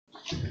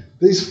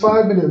These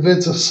 5-minute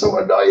vids are so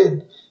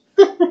annoying.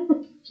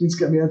 Need to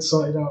get my head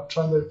sorted out,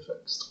 try and get it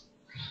fixed.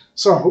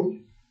 So,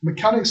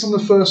 mechanics on the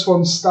first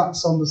one,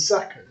 stats on the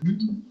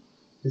second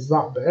is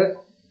that bit.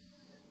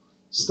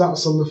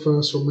 Stats on the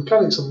first one,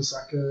 mechanics on the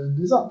second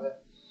is that bit.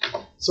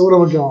 So what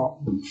have I got?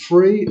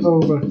 3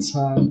 over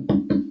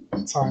 10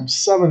 times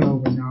 7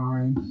 over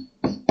 9,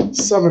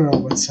 7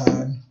 over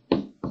 10,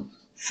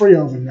 3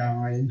 over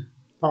 9.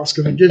 That's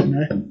going to give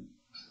me,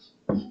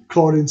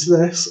 according to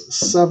this,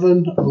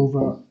 7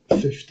 over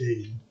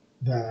 15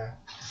 there.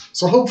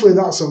 So hopefully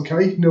that's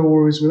okay. No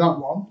worries with that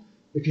one.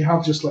 If you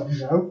have, just let me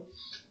know.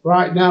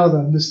 Right now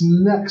then, this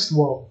next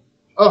one.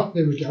 Oh,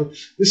 here we go.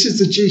 This is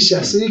the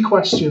GCSE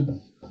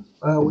question,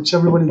 which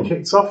everybody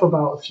kicked off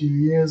about a few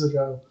years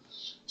ago.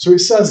 So it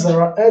says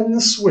there are n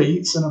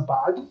sweets in a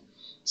bag.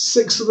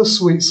 6 of the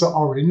sweets are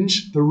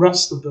orange. The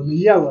rest of them are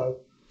yellow.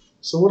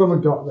 So what have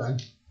I got then?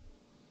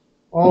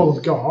 All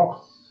I've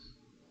got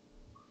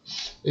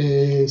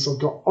is I've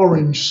got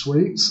orange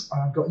sweets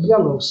and I've got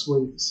yellow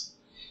sweets.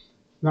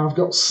 Now I've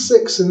got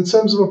 6 in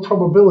terms of a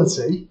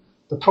probability.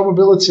 The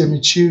probability of me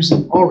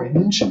choosing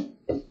orange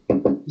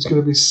is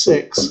going to be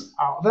 6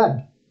 out of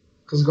n,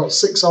 because I've got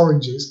 6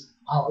 oranges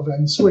out of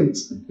n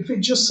sweets. If it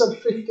just said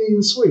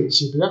 15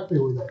 sweets, you'd be happy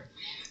with it.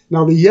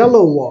 Now the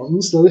yellow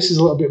ones, now this is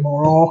a little bit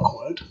more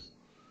awkward.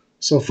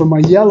 So for my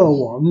yellow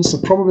ones,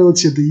 the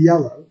probability of the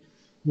yellow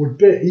would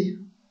be,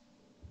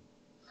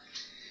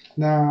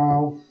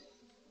 now,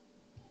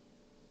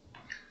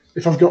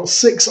 if I've got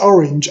 6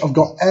 orange, I've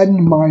got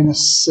n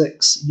minus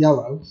 6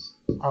 yellow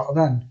out of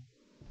n.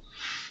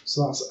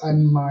 So that's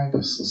n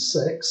minus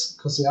 6,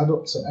 because they add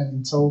up to n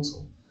in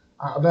total,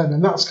 out of n.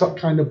 And that's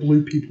kind of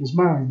blew people's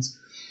minds.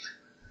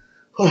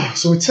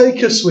 So we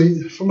take a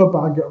sweet from a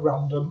bag at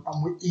random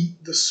and we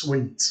eat the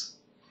sweet.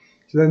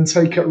 You then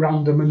take at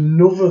random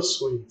another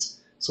sweet.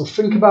 So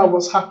think about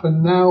what's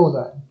happened now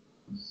then.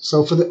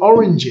 So for the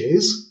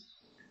oranges,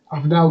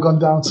 I've now gone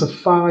down to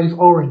 5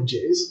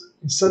 oranges.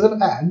 Instead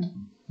of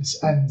n,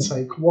 it's n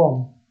take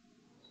 1.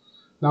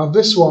 Now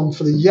this one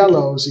for the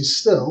yellows is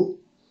still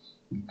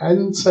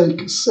n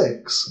take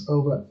 6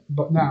 over,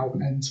 but now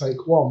n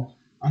take 1.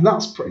 And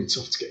that's pretty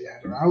tough to get your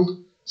head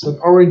around. So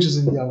oranges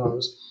and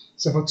yellows.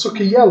 So if I took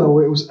a yellow,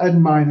 it was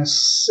n minus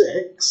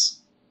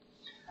 6.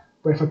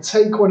 But if I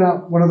take one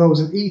of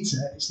those and eat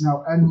it, it's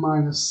now n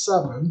minus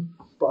 7.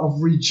 But I've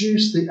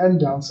reduced the n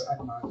down to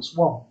n minus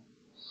 1.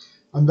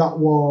 And that's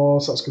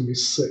going to be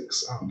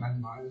 6 out of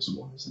n minus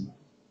 1, isn't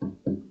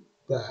it?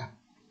 There.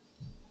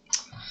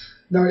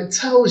 Now it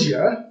tells you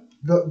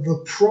that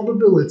the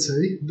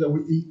probability that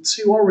we eat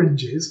 2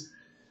 oranges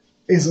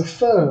is a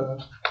third.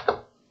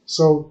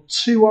 So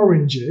 2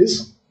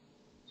 oranges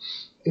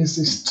is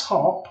this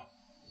top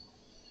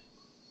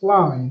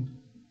line.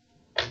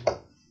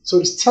 So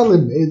it's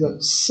telling me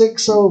that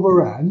 6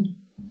 over n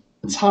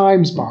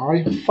times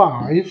by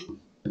 5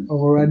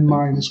 over n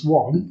minus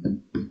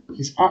 1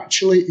 is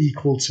actually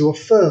equal to a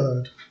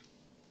third.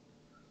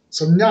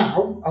 So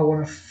now I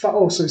want to,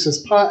 so it says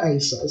part A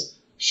says,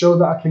 show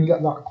that I can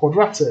get that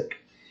quadratic.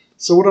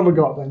 So what have I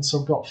got then? So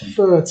I've got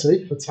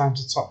 30 for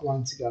times the top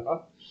line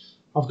together.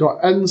 I've got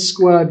n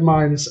squared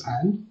minus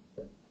n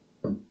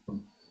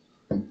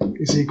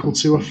is equal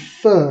to a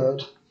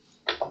third.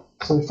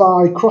 So if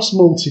I cross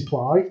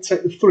multiply,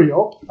 take the 3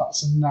 up,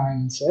 that's a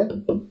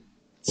 90.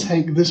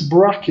 Take this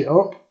bracket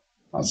up,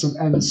 that's an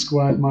n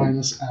squared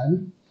minus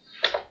n.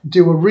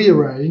 Do a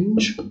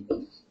rearrange,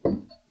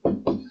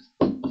 and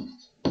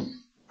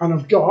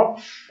I've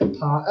got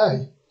part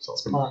A. So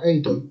that's part A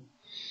done.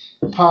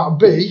 Part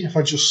B, if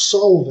I just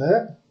solve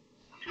it,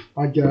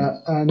 I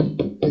get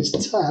n is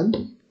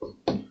 10,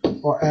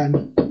 or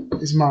n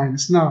is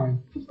minus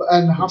 9. But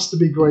n has to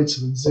be greater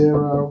than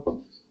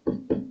 0,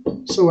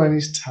 so n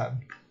is 10.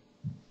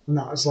 And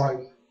that is like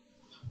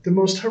the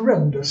most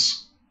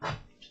horrendous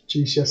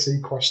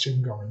GCSE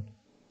question going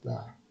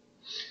there.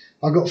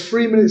 I've got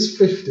 3 minutes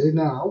 50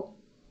 now,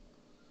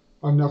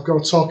 and I've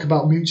got to talk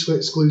about mutually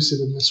exclusive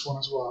in this one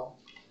as well.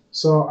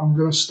 So I'm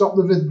going to stop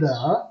the vid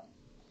there,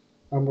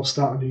 and we'll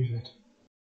start a new vid.